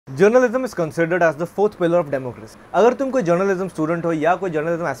Journalism is considered as the fourth pillar of democracy. अगर तुम कोई जर्नलिज्म स्टूडेंट हो या कोई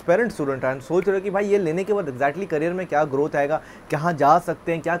जर्नलिज्म एस्पिरेंट स्टूडेंट है, सोच रहे हो कि भाई ये लेने के बाद एग्जैक्टली करियर में क्या ग्रोथ आएगा, कहाँ जा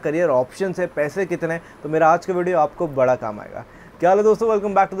सकते हैं, क्या करियर ऑप्शंस है, पैसे कितने, तो मेरा आज का वीडियो आपको बड़ा काम आएगा। क्या हाल है दोस्तों,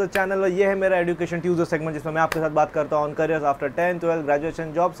 welcome back to the channel. और ये है मेरा एजुकेशन ट्यूजडे सेगमेंट, जिसमें मैं आपके साथ बात करता हूं on careers after 10, 12,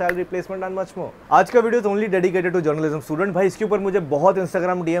 graduation, job, salary, placement and much more. आज का video only dedicated to journalism student. भाई इसके ऊपर मुझे बहुत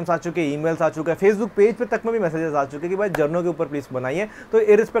इंस्टाग्राम डीएम्स आ चुके, ईमेल्स आ चुके हैं, फेसबुक पेज पे तक में भी मैसेजेस आ चुके कि भाई जर्नल के ऊपर प्लीज बनाइए। तो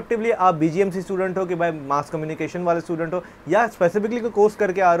इरिस्पेक्टिवली आप बीजीएमसी स्टूडेंट हो कि भाई मास कम्युनिकेशन वाले स्टूडेंट हो या स्पेसिफिकली कोई कोर्स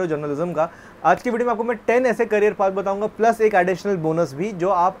करके आ रहे हो जर्नलिज्म का, आज की वीडियो में आपको मैं 10 ऐसे करियर पाथ बताऊंगा, प्लस एक एडिशनल बोनस भी जो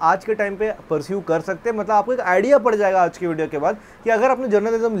आप आज के टाइम पे परस्यू कर सकते हैं। मतलब आपको एक आइडिया पड़ जाएगा आज की वीडियो के बाद कि अगर आपने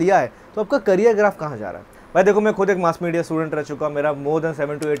जर्नलिज्म लिया है तो आपका करियर ग्राफ कहाँ जा रहा है। भाई देखो, मैं खुद एक मास मीडिया स्टूडेंट रह चुका हूँ, मेरा मोर देन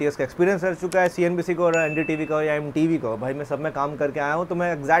 7 to 8 ईयर्स का एक्सपीरियंस रह चुका है। सीएनबीसी को, एनडीटीवी का या एमटीवी को, भाई मैं सब में काम करके आया हूँ, तो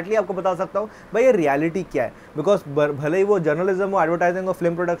मैं एक्जैक्टली आपको बता सकता हूँ भाई ये रियलिटी क्या है। बिकॉज भले ही वो जर्नलिज्म हो, एडवर्टाइजिंग हो,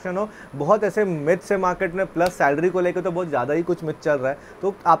 फिल्म प्रोडक्शन हो, बहुत ऐसे मिथ्स है मार्केट में, प्लस सैलरी को लेकर तो बहुत ज़्यादा ही कुछ मिथ चल रहा है।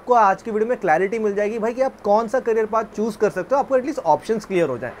 तो आपको आज की वीडियो में क्लैरिटी मिल जाएगी भाई कि आप कौन सा करियर पाथ चूज कर सकते हो, आपको एटलीस्ट ऑप्शंस क्लियर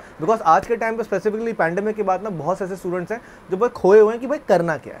हो जाए। बिकॉज आज के टाइम पर स्पेसिफिकली पैंडेमिक के बाद ना बहुत से ऐसे स्टूडेंट्स हैं जो बहुत खोए हुए हैं कि भाई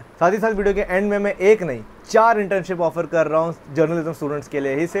करना क्या है। साथ ही साथ वीडियो के एंड में मैं एक नहीं 4 इंटर्नशिप ऑफर कर रहा हूँ जर्नलिज्म स्टूडेंट्स के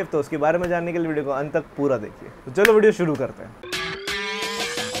लिए ही सिर्फ। तो उसके बारे में जानने के लिए वीडियो को अंत तक पूरा देखिए। तो चलो वीडियो शुरू करते हैं।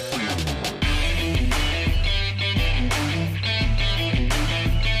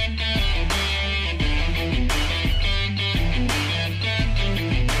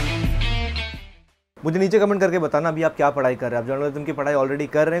 मुझे नीचे कमेंट करके बताना अभी आप क्या पढ़ाई कर रहे हैं। आप जर्नलिज्म की पढ़ाई ऑलरेडी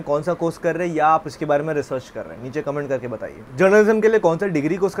कर रहे हैं, कौन सा कोर्स कर रहे हैं, या आप इसके बारे में रिसर्च कर रहे हैं, नीचे कमेंट करके बताइए। जर्नलिज्म के लिए कौन सा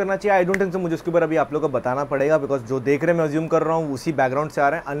डिग्री कोर्स करना चाहिए, आई डोंट थिंक सो मुझे उसके ऊपर अभी आप लोगों को बताना पड़ेगा, बिकॉज जो देख रहे हैं मैं अज्यूम कर रहा हूँ उसी बैकग्राउंड से आ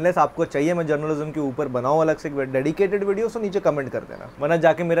रहे हैं। अनलेस आपको चाहिए मैं जर्नलिज्म के ऊपर बनाऊँ अलग से डेडिकेटेड वीडियो, तो नीचे कमेंट कर देना, वरना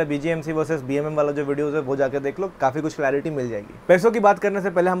जाके मेरा बीजीएमसी वर्सेस बीएमएम वाला जो वीडियोज है वो जाकर देख लो, काफी कुछ क्लैरिटी मिल जाएगी। पैसों की बात करने से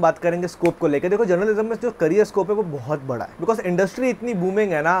पहले हम बात करेंगे स्कोप को लेकर। देखो जर्नलिज्म में जो करियर स्कोप है वो बहुत बड़ा है, बिकॉज इंडस्ट्री इतनी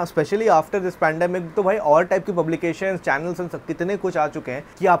बूमिंग है ना, स्पेशली आफ्टर दिस पैंडेमिक। तो भाई और टाइप पब्लिकेशंस, चैनल्स एंड कितने कुछ आ चुके हैं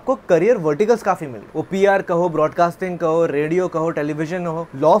कि आपको करियर वर्टिकल्स काफी मिल, वो पीआर कहो, ब्रॉडकास्टिंग कहो, रेडियो कहो, टेलीविजन हो,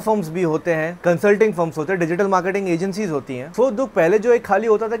 लॉ फर्म्स भी होते हैं, कंसल्टिंग फर्म्स होते हैं, डिजिटल मार्केटिंग एजेंसीज होती हैं। सो जो पहले जो एक खाली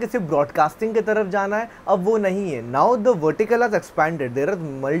होता था कि सिर्फ ब्रॉडकास्टिंग की तरफ जाना है, अब वो नहीं है। Now the vertical has expanded, there are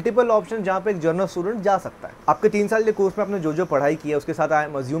multiple option जहां पे एक जर्नल स्टूडेंट जा सकता है। आपके 3 साल के कोर्स में आपने जो जो पढ़ाई की है उसके साथ आई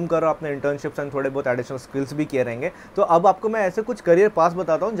एम अज्यूम कर रहा हूं आपने इंटर्नशिप्स एंड थोड़े बहुत एडिशनल स्किल्स भी किए रहेंगे। तो अब आपको मैं ऐसे कुछ करियर पास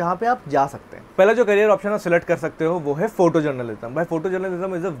बताता हूं जहां पे आप जा सकते हैं। पहला जो करियर ऑप्शन आप सिलेक्ट कर सकते हो वो है फोटो जर्नलिज्म। भाई photo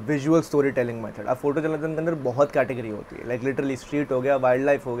journalism is a visual story telling method. अब फोटो जर्नलिज्म के अंदर बहुत कैटेगरी होती है, लाइक लिटरली स्ट्रीट हो गया, वाइल्ड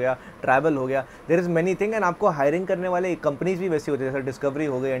लाइफ हो गया, ट्रैवल हो गया, there is many thing. And आपको हायरिंग करने वाले कंपनीज भी वैसी होती है, जैसे डिस्कवरी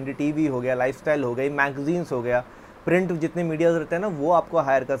हो गई, एनडीटीवी हो गया, लाइफस्टाइल हो गई, मैगजीन्स हो गया, प्रिंट जितने मीडियाज रहते हैं ना वो आपको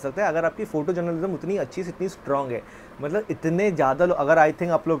हायर कर सकते हैं अगर आपकी फोटो जर्नलिज्म उतनी अच्छी से इतनी स्ट्रॉन्ग है। मतलब इतने ज़्यादा लोग, अगर आई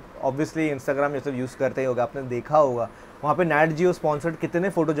थिंक आप लोग ऑब्वियसली इंस्टाग्राम ये सब यूज़ करते ही होगा, आपने देखा होगा वहाँ पे नैट जियो स्पॉन्सर्ड कितने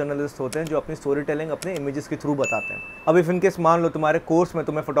फोटो जर्नलिस्ट होते हैं जो अपनी स्टोरी टेलिंग अपने इमेजेस के थ्रू बताते हैं। अब इफ इनकेस मान लो तुम्हारे कोर्स में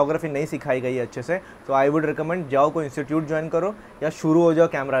तुम्हें फोटोग्राफी नहीं सिखाई गई है अच्छे से, तो आई वुड रिकमेंड जाओ कोई इंस्टीट्यूट ज्वाइन करो या शुरू हो जाओ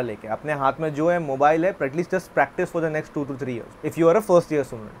कैमरा लेके। अपने हाथ में जो है मोबाइल है, at least just practice for the next 2 to 3 years if you are a first year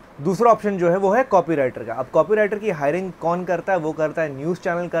student. दूसरा ऑप्शन जो है वो है कॉपी राइटर का। अब कॉपी राइटर की हायरिंग कौन करता है, वो करता है न्यूज़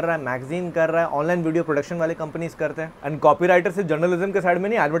चैनल कर रहा है, मैगजीन कर रहा है, ऑनलाइन वीडियो प्रोडक्शन वाले कंपनीज करते हैं। एंड कॉपी राइटर सिर्फ जर्नलिज्म के साइड में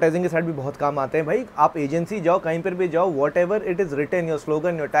नहीं, एडवर्टाइजिंग के साइड भी बहुत काम आते हैं। भाई आप एजेंसी जाओ, कहीं पर भी जाओ, what ever it is written, your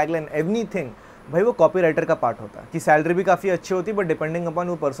slogan, your tagline, everything, भाई वो कॉपी राइटर का पार्ट होता है। कि सैलरी भी काफी अच्छी होती है, बट डिपेंडिंग अपॉन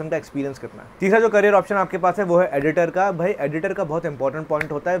वो पर्सन का एक्सपीरियंस कितना है। तीसरा जो करियर ऑप्शन आपके पास है वो है एडिटर का। भाई एडिटर का बहुत इंपॉर्टेंट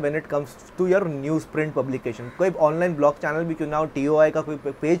पॉइंट होता है when it comes to your news print publication. कोई ऑनलाइन ब्लॉग चैनल भी क्यों ना हो, टीओआई का कोई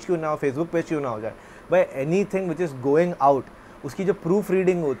पेज क्यों ना हो, फेसबुक पेज क्यों ना हो जाए, भाई anything which is going out, उसकी जो प्रूफ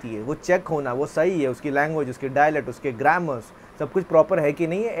रीडिंग होती है वो चेक होना, वो सही है, उसकी लैंग्वेज, उसके डायलेक्ट, उसके ग्रामर्स सब कुछ प्रॉपर है कि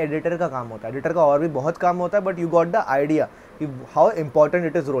नहीं है, एडिटर का काम होता है। एडिटर का और भी बहुत काम होता है, but you got the idea कि how important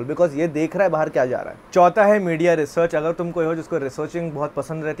it is role, because ये देख रहा है बाहर क्या जा रहा है। चौथा है मीडिया रिसर्च। अगर तुम कोई हो जिसको रिसर्चिंग बहुत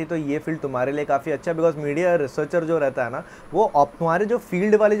पसंद रहती है तो ये फील्ड तुम्हारे लिए काफ़ी अच्छा है, बिकॉज मीडिया रिसर्चर जो रहता है ना, वो तुम्हारे जो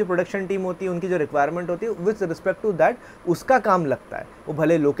फील्ड वाली जो प्रोडक्शन टीम होती है उनकी जो रिक्वायरमेंट होती है विथ रिस्पेक्ट टू दैट उसका काम लगता है। वो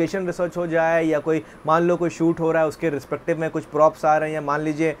भले लोकेशन रिसर्च हो जाए या कोई मान लो कोई शूट हो रहा है उसके रिस्पेक्टिव में कुछ प्रॉप्स आ रहे हैं, या मान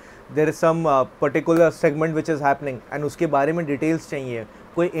लीजिए there is some particular segment which is happening and उसके बारे में डिटेल्स चाहिए,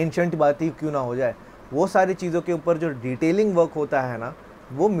 कोई एंशंट बात ही क्यों ना हो जाए, वो सारी चीज़ों के ऊपर जो डिटेलिंग वर्क होता है ना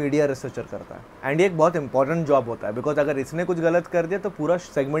वो मीडिया रिसर्चर करता है। एंड ये एक बहुत इंपॉर्टेंट जॉब होता है, बिकॉज अगर इसने कुछ गलत कर दिया तो पूरा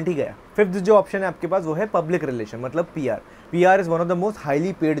सेगमेंट ही गया। फिफ्थ जो ऑप्शन है आपके पास वो है पब्लिक रिलेशन, मतलब PR. PR is one of the most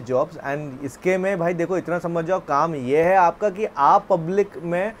highly paid jobs. And इसके में भाई देखो इतना समझ जाओ, काम ये है आपका कि आप पब्लिक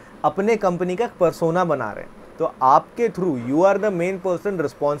में अपने कंपनी का एक पर्सोना बना रहे हैं। तो आपके through you are the main person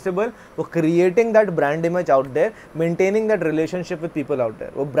responsible for creating that brand image out there, maintaining that relationship with people out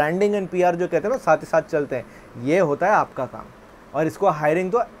there. वो ब्रांडिंग एंड पीआर जो कहते हैं ना साथ ही साथ चलते हैं, ये होता है आपका काम। और इसको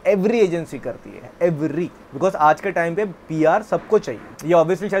हायरिंग तो एवरी एजेंसी करती है, एवरी, बिकॉज आज के टाइम पे पीआर सबको चाहिए। ये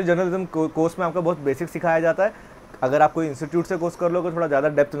ऑब्वियसली शायद जर्नलिज्म कोर्स में आपका बहुत बेसिक सिखाया जाता है, अगर आप कोई इंस्टीट्यूट से कोर्स कर लो तो थोड़ा ज़्यादा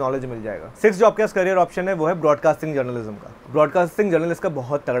डेप्थ नॉलेज मिल जाएगा। 6 जो आपके पास करियर ऑप्शन है वो है ब्रॉडकास्टिंग जर्नलिज्म का। ब्रॉडकास्टिंग जर्नलिस्ट का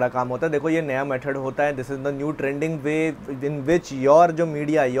बहुत तगड़ा काम होता है। देखो ये नया मेथड होता है, this is the new trending way in which your जो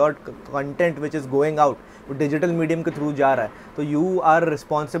media, your content which is going out, वो डिजिटल मीडियम के थ्रू जा रहा है। तो you are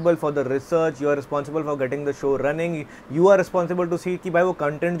responsible for the research, you are responsible for getting the show running, you are responsible to सी कि भाई वो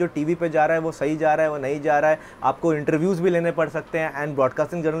कंटेंट जो टीवी पे जा रहा है वो सही जा रहा है, वो नहीं जा रहा है। आपको इंटरव्यूज़ भी लेने पड़ सकते हैं। एंड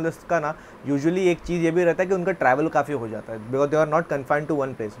ब्रॉडकास्टिंग जर्नलिस्ट का ना यूजुअली एक चीज़ ये भी रहता है कि उनका ट्रैवल काफ़ी हो जाता है, because they are not confined to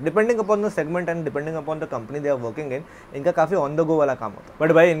one place, depending upon the segment and depending upon the company they are working in. इनका काफ़ी ऑन द गो वाला काम होता है,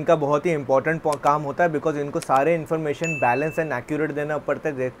 बट भाई इनका बहुत ही इंपॉर्टेंट काम होता है, बिकॉज इनको सारे इन्फॉर्मेशन बैलेंस एंड एक्यूरेट देना पड़ता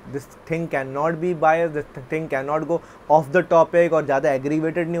है। This thing can not be biased, this thing can not go of the topic और ज़्यादा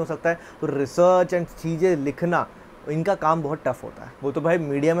एग्रीवेटेड नहीं हो सकता है। तो रिसर्च एंड चीज़ें लिखना, इनका काम बहुत टफ होता है। वो तो भाई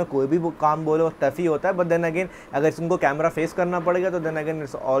मीडिया में कोई भी काम बोलो टफ ही होता है, बट देन अगेन अगर इनको कैमरा फेस करना पड़ेगा तो then again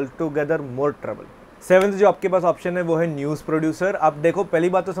it's all together more trouble. 7th जो आपके पास ऑप्शन है वो है न्यूज़ प्रोड्यूसर। आप देखो पहली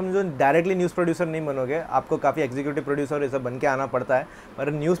बात तो समझो, डायरेक्टली न्यूज़ प्रोड्यूसर नहीं बनोगे, आपको काफ़ी एग्जीक्यूटिव प्रोड्यूसर ये सब बन के आना पड़ता है।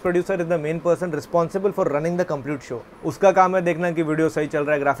 पर news producer is the main person responsible for running the complete show. उसका काम है देखना कि वीडियो सही चल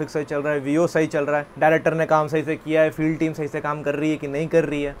रहा है, ग्राफिक्स सही चल रहा है, वीओ सही चल रहा है, डायरेक्टर ने काम सही से किया है, फील्ड टीम सही से काम कर रही है कि नहीं कर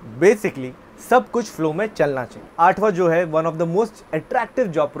रही है। बेसिकली सब कुछ फ्लो में चलना चाहिए। 8वां जो है one of the most attractive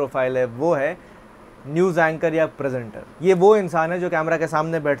job profile है वो है न्यूज़ एंकर या प्रेजेंटर। ये वो इंसान है जो कैमरा के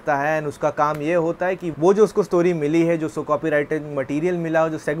सामने बैठता है एंड उसका काम ये होता है कि वो जो उसको स्टोरी मिली है, जो उसको कॉपीराइटेड मटेरियल मिला हो,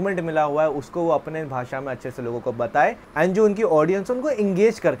 जो सेगमेंट मिला हुआ है, उसको वो अपने भाषा में अच्छे से लोगों को बताए एंड जो उनकी ऑडियंस उनको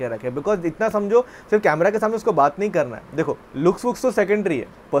इंगेज करके रखे। बिकॉज इतना समझो सिर्फ कैमरा के सामने उसको बात नहीं करना है। देखो लुक्स वुक्स तो सेकेंडरी है,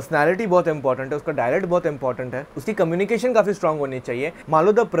 पर्सनैलिटी बहुत इंपॉर्टेंट है, उसका डायलेक्ट बहुत इंपॉर्टेंट है, उसकी कम्युनिकेशन काफी स्ट्रांग होनी चाहिए। मान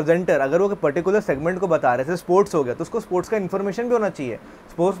लो द प्रेजेंटर अगर वो पर्टिकुलर सेगमेंट को बता रहे थे, स्पोर्ट्स हो गया तो उसको स्पोर्ट्स का इन्फॉर्मेशन भी होना चाहिए।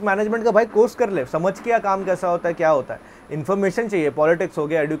 स्पोर्ट्स मैनेजमेंट का भाई कोर्स कर ले, समझ के काम कैसा होता है, क्या होता है, इन्फॉर्मेशन चाहिए। पॉलिटिक्स हो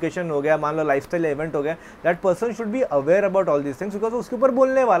गया, एजुकेशन हो गया, मान लो लाइफस्टाइल इवेंट हो गया, that person should be aware about all these things, because उसके ऊपर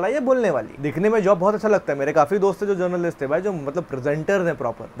बोलने वाला है, बोलने वाली। दिखने में जॉब बहुत अच्छा लगता है, मेरे काफी दोस्त है जो जर्नलिस्ट है भाई, जो मतलब प्रेजेंटर्स हैं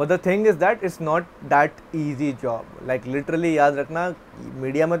proper, but the thing is that it's not that easy job. Like literally याद रखना,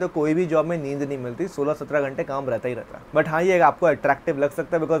 मीडिया में तो कोई भी जॉब में नींद नहीं मिलती, 16-17 घंटे काम रहता ही रहता है। बट हाँ ये आपको अट्रैक्टिव लग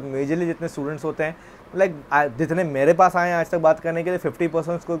सकता है, बिकॉज मेजरली जितने स्टूडेंट्स होते हैं, लाइक जितने मेरे पास आए हैं आज तक बात करने के लिए,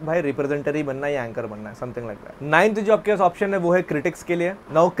 50% को भाई रिप्रेजेंटर ही बनना है या एंकर बनना है, समथिंग लाइक दैट। 9th जो आपके पास ऑप्शन है वो है क्रिटिक्स के लिए।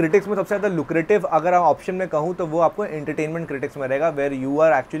 नाउ क्रिटिक्स में सबसे ज़्यादा लुक्रेटिव अगर आप ऑप्शन में कहूँ तो वो आपको एंटरटेनमेंट क्रिटिक्स में रहेगा, where you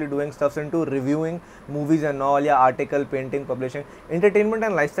are actually doing stuffs into reviewing movies and all, या article, painting, publishing. Entertainment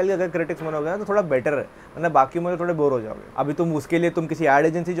and lifestyle के अगर क्रिटिक्स बनोगे ना तो थोड़ा बेटर है, वरना बाकी में तो थोड़े बोर हो जाओगे। अभी तुम उसके लिए तुम किसी एड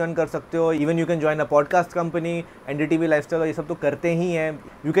एजेंसी ज्वाइन कर सकते हो, even you can join a podcast company, NDTV lifestyle, ये सब तो करते ही हैं।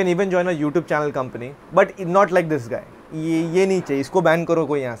 You can even join a YouTube channel company, but not like this guy. ये नहीं चाहिए, इसको बैन करो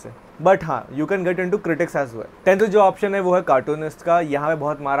कोई यहाँ से। बट हाँ you can get into critics as well. 10th जो ऑप्शन है वो है कार्टूनिस्ट का। यहाँ पे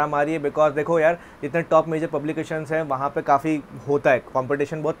बहुत मारा मारी है, बिकॉज देखो यार जितने टॉप मेजर पब्लिकेशंस हैं वहाँ पे काफ़ी होता है,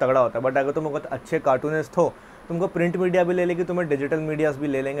 कंपटीशन बहुत तगड़ा होता है। बट अगर तुम बहुत अच्छे कार्टूनिस्ट हो, तुमको प्रिंट मीडिया भी ले लेगी, तुम्हें डिजिटल मीडियाज भी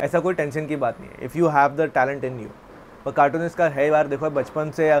ले लेंगे, ऐसा कोई टेंशन की बात नहीं है, if you have the talent in you. और कार्टूनिस्ट का है यार, देखो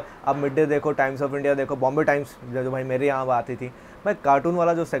बचपन से आप मिड डे देखो, टाइम्स ऑफ इंडिया देखो, बॉम्बे टाइम्स जो भाई मेरे यहाँ आती थी भाई, कार्टून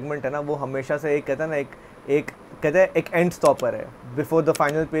वाला जो सेगमेंट है ना वो हमेशा से एक कहता है ना, एक एंड स्टॉपर है before the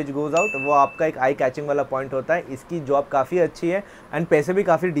final page goes out. वो आपका एक आई कैचिंग वाला पॉइंट होता है। इसकी जॉब काफ़ी अच्छी है एंड पैसे भी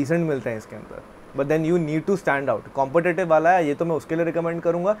काफ़ी डिसेंट मिलते हैं इसके अंदर, but then you need to stand out. Competitive वाला है ये तो मैं उसके लिए रिकमेंड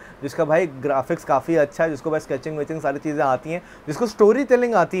करूँगा जिसका भाई ग्राफिक्स काफ़ी अच्छा है, जिसको भाई स्केचिंग वेचिंग सारी चीज़ें आती हैं, जिसको स्टोरी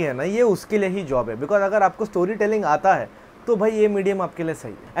टेलिंग आती है ना, ये उसके लिए ही जॉब है। बिकॉज अगर आपको स्टोरी टेलिंग आता है तो भाई ये मीडियम आपके लिए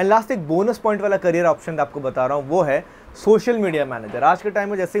सही है। एंड लास्ट एक बोनस पॉइंट वाला करियर ऑप्शन आपको बता रहा हूँ, वो है सोशल मीडिया मैनेजर। आज के टाइम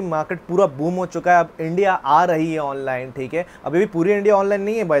में जैसे ही मार्केट पूरा बूम हो चुका है, अब इंडिया आ रही है ऑनलाइन, ठीक है, अभी भी पूरी इंडिया ऑनलाइन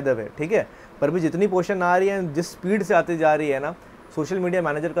नहीं है बाय द वे, ठीक है, पर भी जितनी पोर्शन आ रही है, जिस स्पीड से आती जा रही है ना, सोशल मीडिया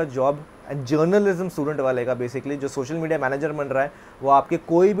मैनेजर का जॉब एंड जर्नलिज्म स्टूडेंट वाले का बेसिकली जो सोशल मीडिया मैनेजर बन रहा है, वो आपके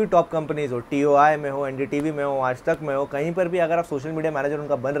कोई भी टॉप कंपनीज हो, TOI में हो, NDTV में हो, आज तक में हो, कहीं पर भी अगर आप सोशल मीडिया मैनेजर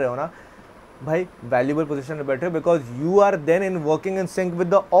उनका बन रहे हो ना भाई, वैल्यूबल पोजीशन में बैठे हो, because you are then in working in sync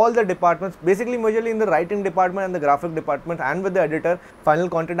with all the departments, basically majorly in the writing department and the graphic department and with the editor. Final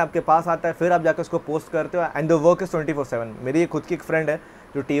content आपके पास आता है, फिर आप जाकर उसको पोस्ट करते हो एंड द वर्क इज 24/7। मेरी खुद की एक फ्रेंड है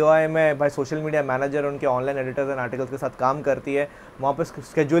जो TOI में भाई सोशल मीडिया मैनेजर, उनके ऑनलाइन एडिटर्स एंड आर्टिकल्स के साथ काम करती है। वहाँ पे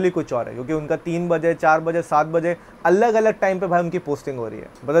स्केड्यूल ही कुछ और है, क्योंकि उनका 3 बजे, 4 बजे, 7 बजे अलग अलग टाइम पे भाई उनकी पोस्टिंग हो रही है।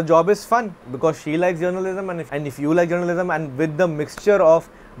 But the job is fun because she likes journalism and if you like journalism and with the mixture of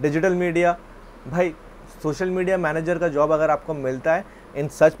digital media, भाई सोशल मीडिया मैनेजर का जॉब अगर आपको मिलता है इन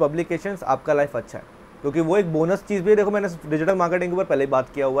सच पब्लिकेशंस, आपका लाइफ अच्छा है, क्योंकि वो एक बोनस चीज़ भी है। देखो मैंने डिजिटल मार्केटिंग के ऊपर पहले ही बात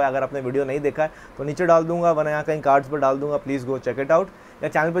किया हुआ है, अगर आपने वीडियो नहीं देखा है तो नीचे डाल दूंगा, वरना यहाँ कहीं कार्ड्स पर डाल दूंगा, please go check it out, या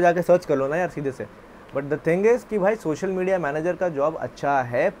चैनल पर जाके सर्च कर लो ना यार सीधे से। बट द थिंग इज़ कि भाई सोशल मीडिया मैनेजर का जॉब अच्छा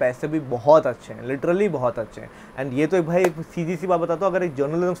है, पैसे भी बहुत अच्छे हैं, लिटरली बहुत अच्छे हैं। एंड ये तो भाई एक सीधी सी बात बताता हूँ, अगर एक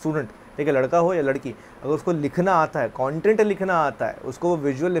जर्नलिज्म स्टूडेंट, ठीक है, लड़का हो या लड़की, अगर उसको लिखना आता है, कंटेंट लिखना आता है, उसको वो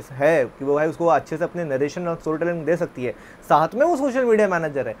विजुअल है कि वो भाई उसको अच्छे से अपने नरेशन और स्टोरी टेलिंग दे सकती है, साथ में वो सोशल मीडिया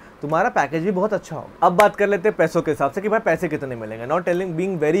मैनेजर है, तुम्हारा पैकेज भी बहुत अच्छा हो। अब बात कर लेते हैं पैसों के हिसाब से कि भाई पैसे कितने मिलेंगे। Not telling,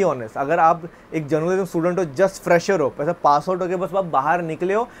 being very honest, अगर आप एक जर्नलिज्म स्टूडेंट हो, जस्ट फ्रेशर हो, पैसा पास आउट होकर बस आप बाहर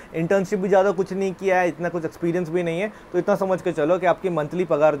निकले हो, इंटर्नशिप भी ज़्यादा कुछ नहीं किया है, इतना कुछ एक्सपीरियंस भी नहीं है, तो इतना समझ के चलो कि आपकी मंथली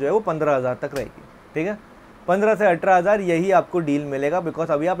पगार जो है वो 15,000 तक रहेगी। ठीक है, 15 से 18,000 यही आपको डील मिलेगा,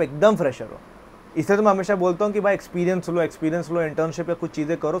 बिकॉज अभी आप एकदम फ्रेशर हो। इससे तो मैं हमेशा बोलता हूँ कि भाई एक्सपीरियंस लो, इंटर्नशिप या कुछ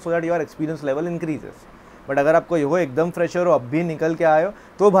चीज़ें करो, so that your experience level increases. But अगर आपको ये हो एकदम फ्रेशर हो, अब भी निकल के आए हो,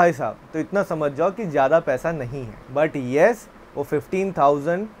 तो भाई साहब तो इतना समझ जाओ कि ज़्यादा पैसा नहीं है। बट येस, वो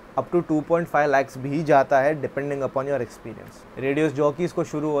 15,000 अप टू 2.5 लाख भी जाता है, depending upon your experience. Radios jockeys को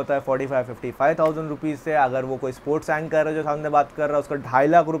शुरू होता है 45-55,000 रुपीज़ से। अगर वो कोई स्पोर्ट्स एंकर है जो सामने बात कर रहा है, उसका 2.5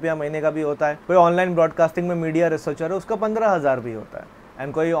 लाख रुपया महीने का भी होता है। कोई ऑनलाइन ब्रॉडकास्टिंग में मीडिया रिसर्चर है, उसका 15,000 भी होता है।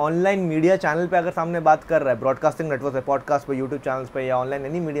 एंड कोई ऑनलाइन मीडिया चैनल पे अगर सामने बात कर रहा है, ब्रॉडकास्टिंग नेटवर्क पे, पॉडकास्ट पे, यूट्यूब चैनल्स पे या ऑनलाइन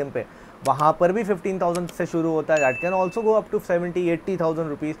एनी मीडियम पे, वहाँ पर भी 15,000 से शुरू होता है। That can also go up to 70-80,000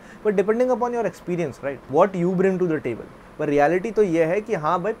 rupees, but depending upon your experience, right, what you bring to the table. पर रियलिटी तो ये है कि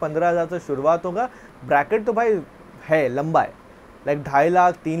हाँ भाई 15,000 से शुरुआत होगा, ब्रैकेट तो भाई है, लंबा है, लाइक 2.5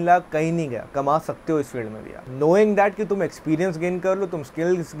 लाख 3 लाख कहीं नहीं गया, कमा सकते हो इस फील्ड में भी आप, नोइंग दैट कि तुम एक्सपीरियंस गेन कर लो, तुम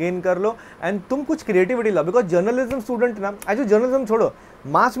स्किल्स गेन कर लो, एंड तुम कुछ creativity low. Because journalism student ना, एक्चुअली जर्नलिज्म छोड़ो,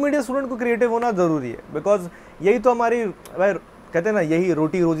 मास मीडिया स्टूडेंट को क्रिएटिव होना ज़रूरी है, बिकॉज यही तो हमारी भाई कहते हैं ना, यही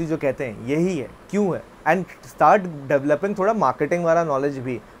रोटी रोजी जो कहते हैं, यही है, क्यों है। एंड स्टार्ट डेवलपिंग थोड़ा मार्केटिंग वाला नॉलेज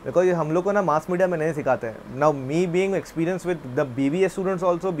भी, बिकॉज ये हम लोग को ना मास मीडिया में नहीं सिखाते हैं। Now me being experience with the BBA students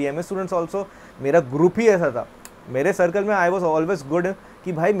also, BMS students also, मेरा ग्रुप ही ऐसा था। मेरे सर्कल में आई वॉज ऑलवेज गुड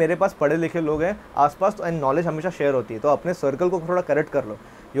कि भाई मेरे पास पढ़े लिखे लोग हैं आसपास, एंड नॉलेज हमेशा शेयर होती है, तो अपने सर्कल को थोड़ा करेक्ट कर लो।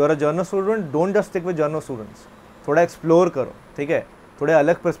 You are a journal student, don't just stick with journal students, थोड़ा एक्सप्लोर करो, ठीक है, थोड़े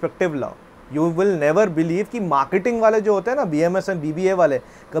अलग पर्सपेक्टिव लाओ। यू विल नेवर बिलीव कि मार्केटिंग वाले जो होते हैं ना, BMS एंड BBA वाले,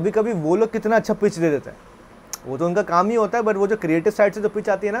 कभी कभी वो लोग कितना अच्छा पिच दे देते हैं, वो तो उनका काम ही होता है, बट वो जो क्रिएटिव साइड से जो पिच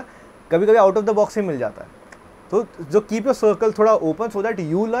आती है ना, कभी कभी आउट ऑफ द बॉक्स ही मिल जाता है। तो जो कीप योर सर्कल थोड़ा open, so that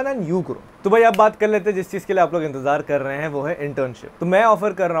you learn and you grow. तो भाई अब बात कर लेते हैं जिस चीज़ के लिए आप लोग इंतजार कर रहे हैं, वो है इंटर्नशिप। तो मैं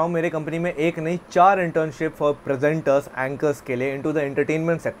ऑफर कर रहा हूँ मेरे कंपनी में एक नहीं 4 इंटर्नशिप फॉर प्रेजेंटर्स, एंकर्स के लिए इनटू द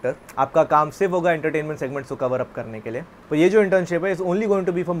एंटरटेनमेंट सेक्टर। आपका काम सिर्फ होगा एंटरटेनमेंट सेगमेंट्स को कवर अप करने के लिए। तो ये जो इंटर्नशिप है is only going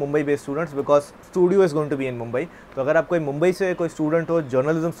to be for Mumbai based students, because studio is going to be in Mumbai. तो अगर आप कोई मुंबई से कोई स्टूडेंट हो,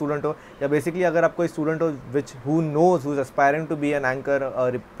 जर्नलिज्म स्टूडेंट हो, या बेसिकली अगर आप कोई स्टूडेंट हो which who knows who is aspiring to be an anchor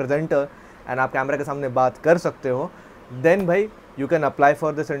और प्रेजेंटर, एंड आप कैमरा के सामने बात कर सकते हो, देन भाई you can apply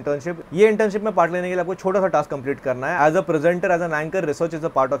for this internship. ये इंटर्नशिप में पार्ट लेने के लिए आपको छोटा सा टास्क कंप्लीट करना है। As a presenter, as an anchor, research is a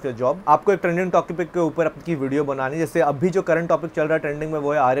part of your job. आपको एक ट्रेंडिंग टॉपिक के ऊपर आपकी वीडियो बनानी, जैसे अभी जो करंट टॉपिक चल रहा है ट्रेंडिंग में,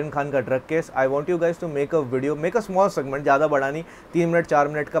 वो है आर्यन खान का drug case. I want you guys to make a video, make a small segment, ज़्यादा बड़ा नहीं, 3 मिनट 4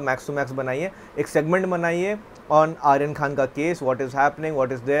 मिनट का मैक्स टू मैक्स बनाइए। एक सेगमेंट बनाइए ऑन आर्यन खान का case, what is happening,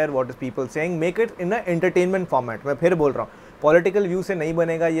 what is there, what is people saying, make it in a entertainment format. मैं फिर बोल रहा हूँ, पॉलिटिकल व्यू से नहीं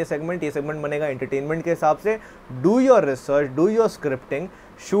बनेगा ये सेगमेंट बनेगा एंटरटेनमेंट के हिसाब से। Do your research, do your scripting,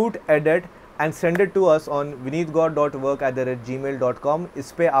 shoot, edit and send it to us on vineetgaur.work@gmail.com।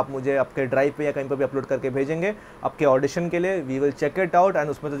 इस पे आप मुझे आपके ड्राइव पे या कहीं पर भी अपलोड करके भेजेंगे आपके ऑडिशन के लिए। We will check it out, and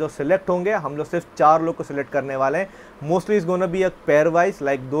उसमें से जो सिलेक्ट होंगे, हम लोग सिर्फ 4 लोग को सिलेक्ट करने वाले हैं। Mostly is gonna be a pair wise,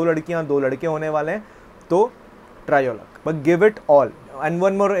 like 2 लड़कियाँ 2 लड़के होने वाले हैं। तो try your luck, but give it all. And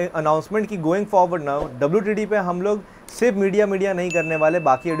one more announcement कि गोइंग फॉरवर्ड नाउ WTD पे हम लोग सिर्फ मीडिया नहीं करने वाले,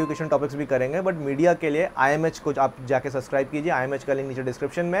 बाकी एजुकेशन टॉपिक्स भी करेंगे, बट मीडिया के लिए IMH को आप जाके सब्सक्राइब कीजिए। IMH का लिंक नीचे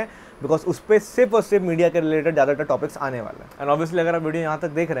डिस्क्रिप्शन में, बिकॉज उस पर सिर्फ और सिर्फ मीडिया के रिलेटेड ज़्यादातर टॉपिक्स आने वाले हैं। एंड ऑब्वियसली अगर आप वीडियो यहाँ तक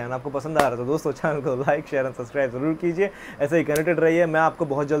देख रहे हैं, आपको पसंद आ रहा है, तो दोस्तों चैनल को लाइक, शेयर एंड सब्सक्राइब जरूर कीजिए। ऐसे ही कनेक्टेड रहिए। मैं आपको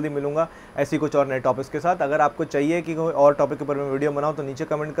बहुत जल्दी मिलूंगा ऐसी कुछ और नए टॉपिक्स के साथ। अगर आपको चाहिए कि कोई और टॉपिक के ऊपर मैं वीडियो बनाऊँ, तो नीचे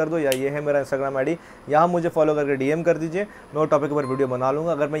कमेंट कर दो, या ये है मेरा इंस्टाग्राम ID, यहाँ मुझे फॉलो करके DM कर दीजिए, मैं वो टॉपिक के ऊपर वीडियो बना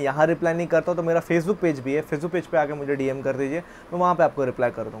लूँगा। अगर मैं यहाँ रिप्लाई नहीं करता तो मेरा फेसबुक पेज भी है, फेसबुक पेज पर आकर मुझे DM कर दीजिए, मैं वहाँ पे आपको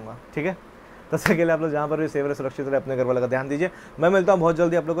रिप्लाई कर दूंगा, ठीक है। तब तक के लिए आप लोग जहाँ पर भी सेफ रहे, सुरक्षित रहे, अपने घर वालों का ध्यान दीजिए। मैं मिलता हूँ बहुत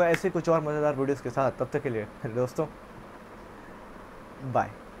जल्दी आप लोगों को ऐसे कुछ और मज़ेदार वीडियोस के साथ। तब तक के लिए दोस्तों बाय।